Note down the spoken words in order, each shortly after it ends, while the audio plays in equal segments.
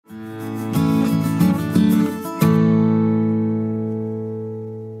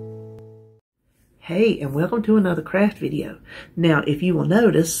Hey, and welcome to another craft video. Now, if you will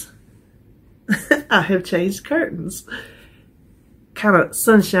notice, I have changed curtains. Kind of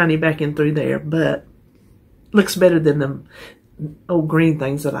sunshiny back in through there, but looks better than them old green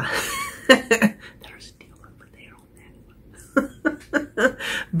things that I... They're still over there on that one.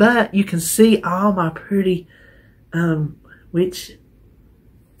 But you can see all my pretty witch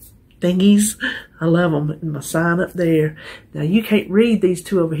thingies. I love them. And my sign up there. Now you can't read these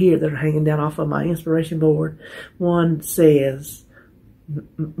two over here that are hanging down off of my inspiration board. One says,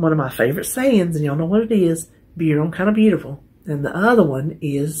 one of my favorite sayings, and y'all know what it is, be your own kind of beautiful. And the other one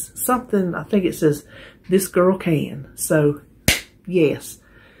is something, I think it says, this girl can. So, yes,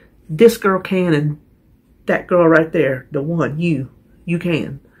 this girl can, and that girl right there, the one, you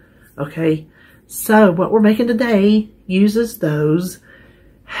can. Okay? So, what we're making today uses those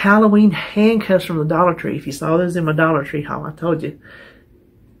Halloween handcuffs from the Dollar Tree. If you saw those in my Dollar Tree haul, I told you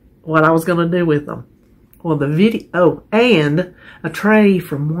what I was going to do with them. Well, the video, oh, and a tray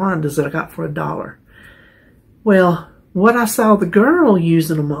from Wanda'S that I got for $1. Well, what I saw the girl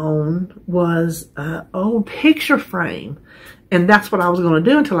using them on was an old picture frame. And that's what I was going to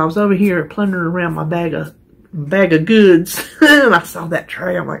do until I was over here plundering around my bag of goods. And I saw that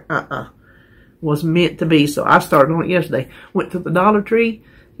tray. I'm like, was meant to be. So I started on it yesterday. Went to the Dollar Tree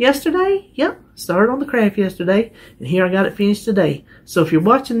yesterday. Yep. Started on the craft yesterday. And here I got it finished today. So if you're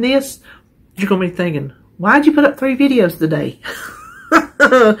watching this, you're going to be thinking, why'd you put up 3 videos today?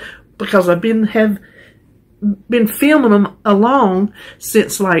 Because I've been filming them along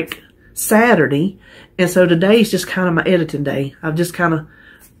since like Saturday. And so today's just kind of my editing day. I've just kind of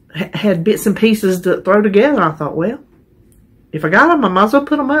had bits and pieces to throw together. I thought, well, if I got them, I might as well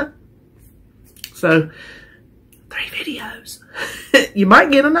put them up. So, 3 videos. You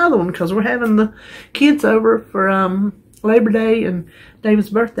might get another one because we're having the kids over for Labor Day and David's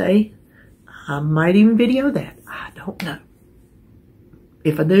birthday. I might even video that. I don't know.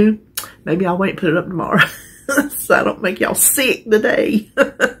 If I do, maybe I'll wait and put it up tomorrow. So I don't make y'all sick today.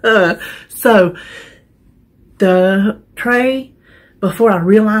 So, the tray, before I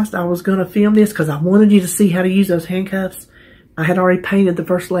realized I was going to film this, because I wanted you to see how to use those handcuffs, I had already painted the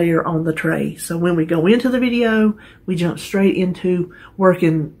first layer on the tray. So when we go into the video, we jump straight into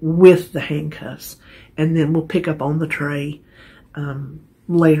working with the handcuffs. And then we'll pick up on the tray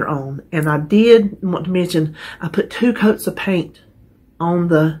later on. And I did want to mention, I put 2 coats of paint on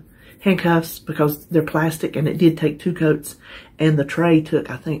the handcuffs because they're plastic, and it did take 2 coats. And the tray took,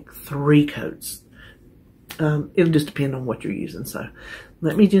 I think, 3 coats. It'll just depend on what you're using. So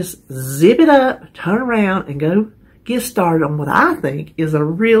let me just zip it up, turn around, and go get started on what I think is a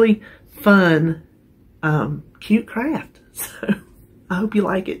really fun, cute craft. So I hope you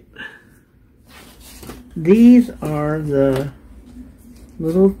like it. These are the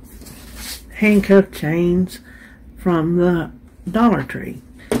little handcuff chains from the Dollar Tree.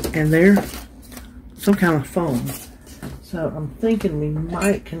 And they're some kind of foam. So I'm thinking we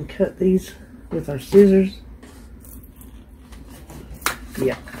might can cut these with our scissors.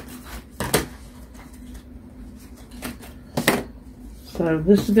 Yeah. So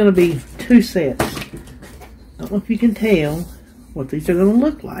this is going to be 2 sets. I don't know if you can tell what these are going to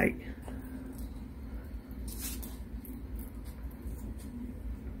look like.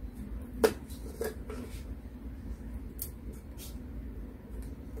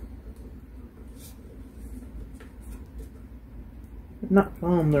 They're not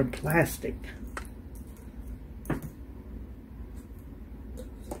foam, they're plastic.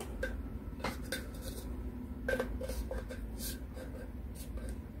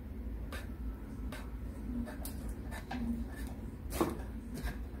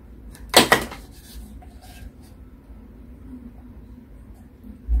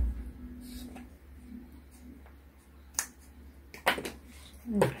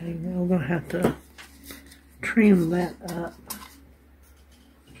 Okay, now we're going to have to trim that up.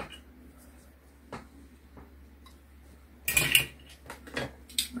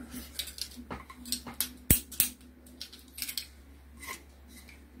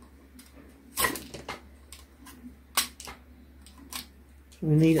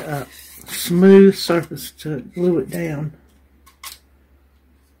 We need a smooth surface to glue it down.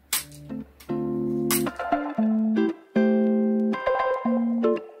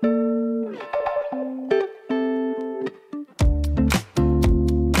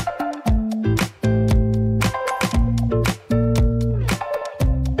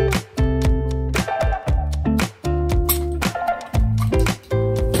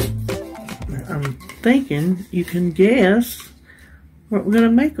 I'm thinking you can guess what we're going to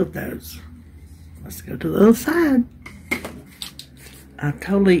make with those. Let's go to the other side. I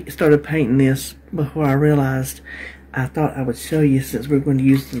totally started painting this before I realized I thought I would show you, since we're going to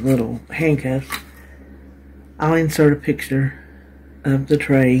use the little handcuffs. I'll insert a picture of the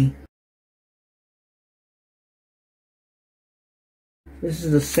tray. This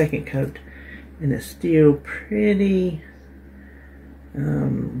is the second coat, and it's still pretty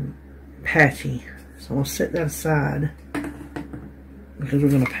patchy. So I'm going to set that aside because we're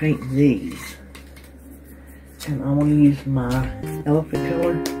going to paint these. And I want to use my elephant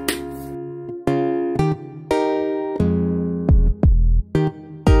color.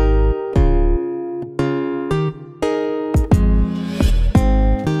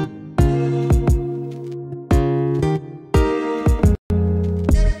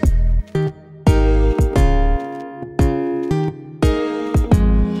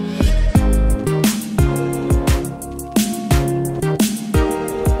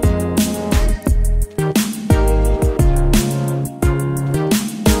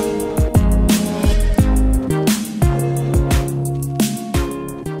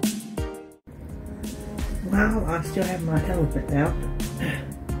 While I still have my elephant out,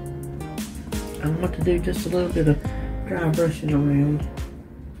 I want to do just a little bit of dry brushing around.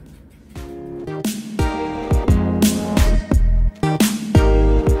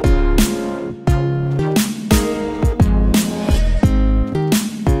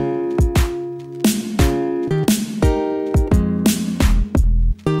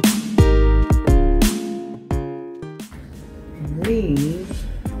 And these,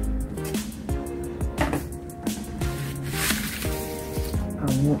 I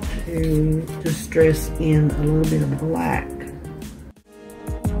want to just stress in a little bit of black.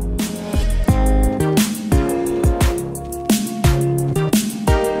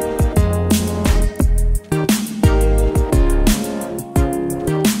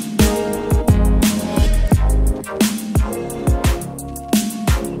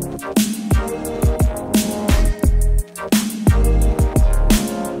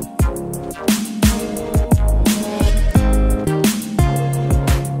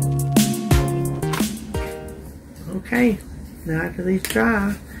 Okay, now after these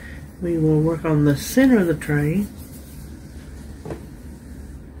dry, we will work on the center of the tray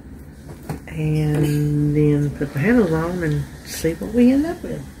and then put the handles on and see what we end up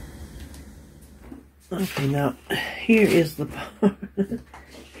with. Okay, now here is the part.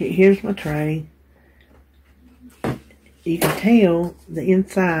 Here's my tray. You can tell the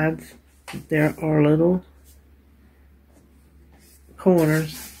insides, there are little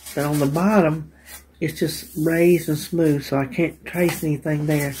corners, but on the bottom it's just raised and smooth, so I can't trace anything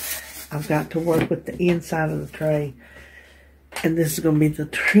there. I've got to work with the inside of the tray, and this is going to be the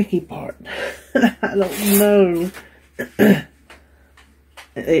tricky part. I don't know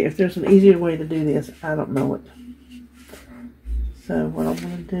if there's an easier way to do this. I don't know it. So what I'm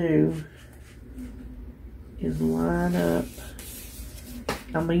going to do is line up.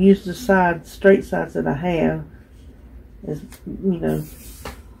 I'm going to use the straight sides that I have, as you know.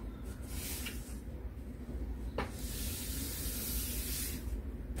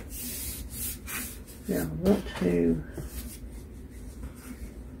 Now I want to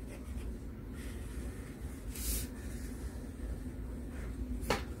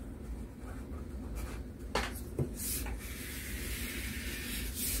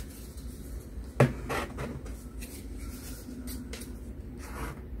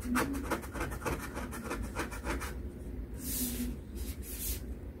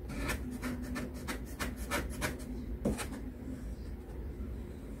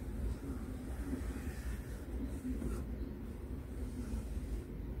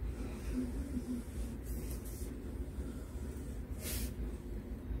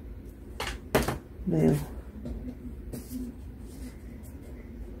now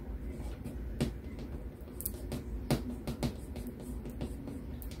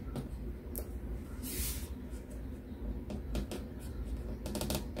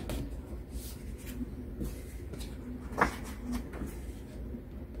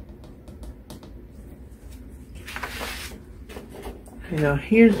Now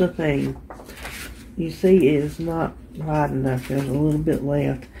here's the thing. You see it is not wide enough. There's a little bit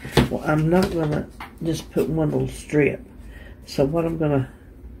left. Well, I'm not going to just put one little strip. So what I'm going to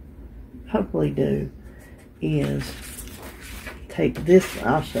hopefully do is take this,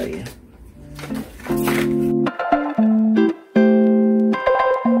 I'll show you.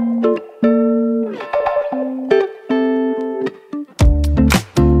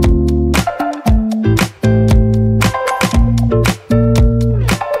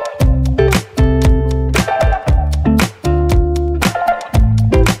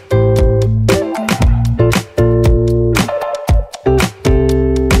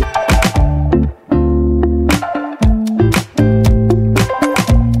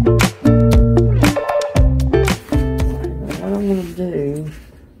 do,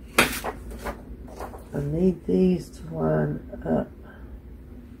 I need these to line up.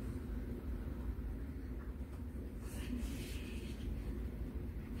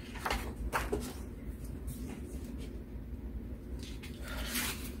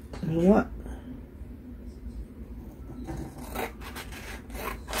 And what?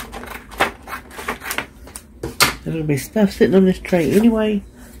 There'll be stuff sitting on this tray anyway,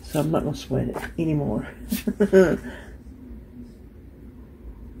 so I'm not going to sweat it anymore.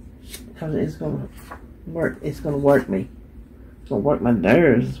 Because it's going to work. It's going to work me. It's going to work my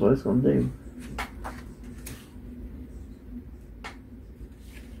nerves is what it's going to do.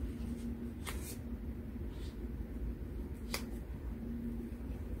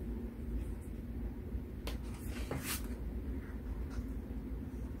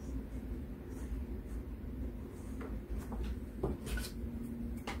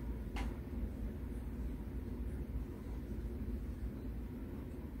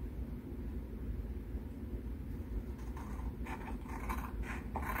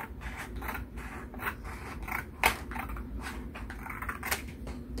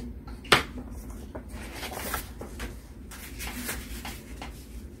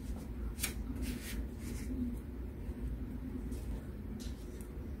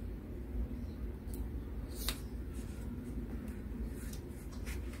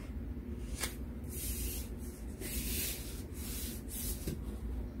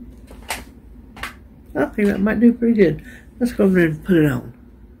 Okay, that might do pretty good. Let's go over there and put it on.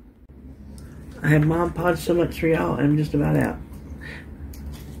 I have Mod Podge so much for y'all, I'm just about out.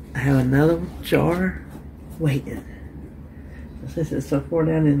 I have another jar waiting. Since it's so far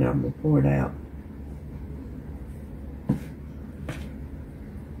down in there, I'm going to pour it out.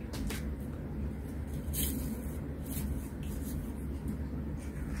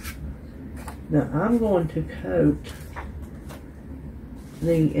 Now I'm going to coat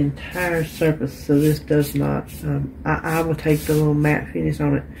the entire surface so this does not, I will take the little matte finish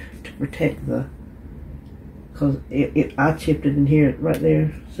on it to protect the, because I chipped it in here right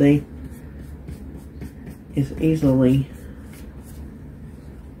there, see, it's easily,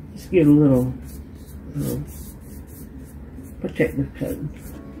 just give it a little protective coat.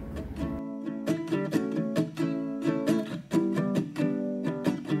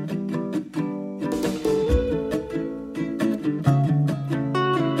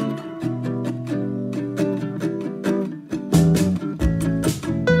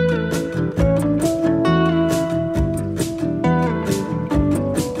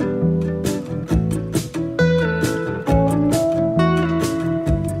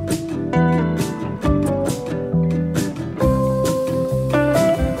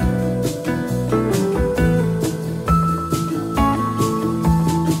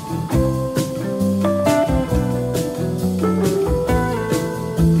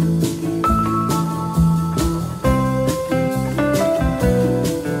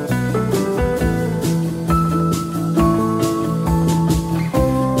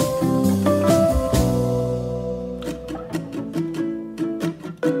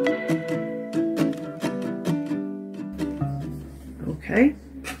 Okay,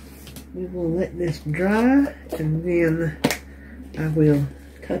 we will let this dry and then I will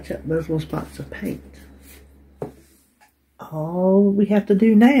touch up those little spots of paint. All we have to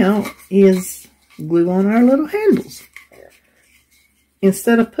do now is glue on our little handles.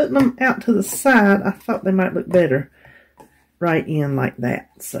 Instead of putting them out to the side, I thought they might look better right in like that.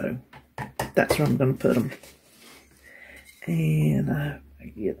 So that's where I'm going to put them. And I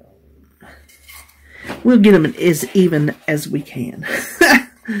get them. We'll get them as even as we can.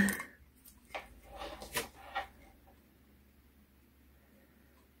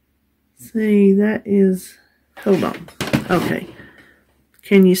 See, that is, hold on. Okay.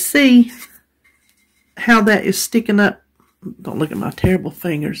 Can you see how that is sticking up? Don't look at my terrible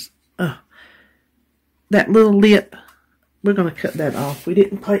fingers. That little lip, we're going to cut that off. We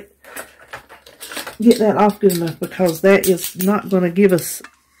didn't quite get that off good enough because that is not going to give us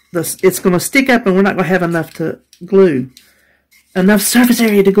it's going to stick up and we're not going to have enough to glue. Enough surface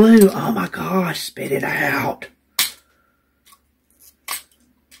area to glue. Oh my gosh, spit it out.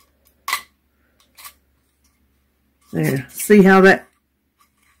 There, see how that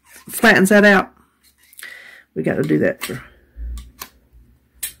flattens that out? We got to do that for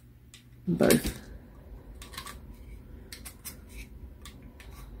both.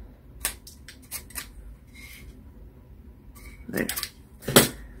 There.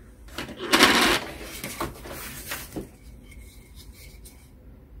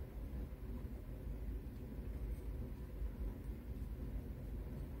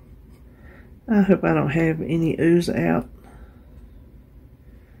 I hope I don't have any ooze out.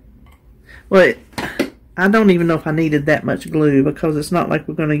 Well, I don't even know if I needed that much glue because it's not like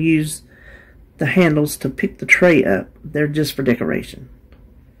we're going to use the handles to pick the tray up. They're just for decoration.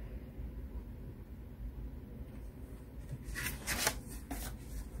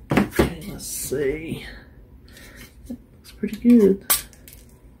 Okay, let's see. That looks pretty good.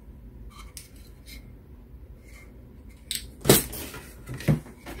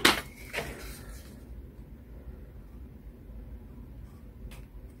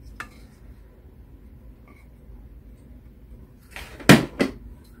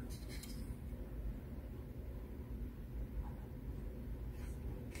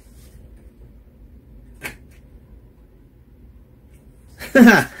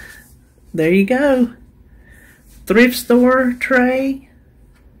 There you go. Thrift store tray.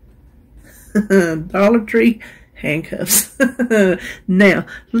 Dollar Tree handcuffs. Now,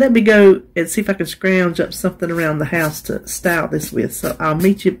 let me go and see if I can scrounge up something around the house to style this with. So I'll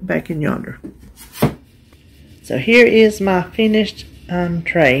meet you back in yonder. So here is my finished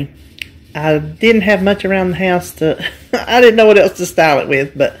tray. I didn't have much around the house to... I didn't know what else to style it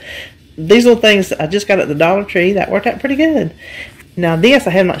with, but these little things I just got at the Dollar Tree, that worked out pretty good. Now this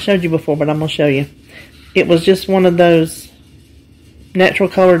I have not showed you before, but I'm going to show you. It was just one of those natural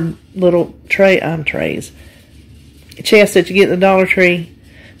colored little trays. Chests that you get at the Dollar Tree.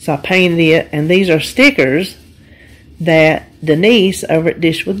 So I painted it, and these are stickers that Denise over at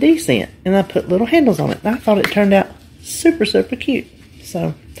Dish with Dee sent. And I put little handles on it. And I thought it turned out super, super cute.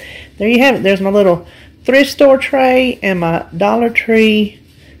 So there you have it. There's my little thrift store tray and my Dollar Tree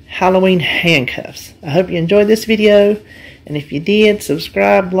Halloween handcuffs. I hope you enjoyed this video. And if you did,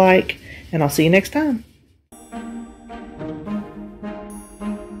 subscribe, like, and I'll see you next time.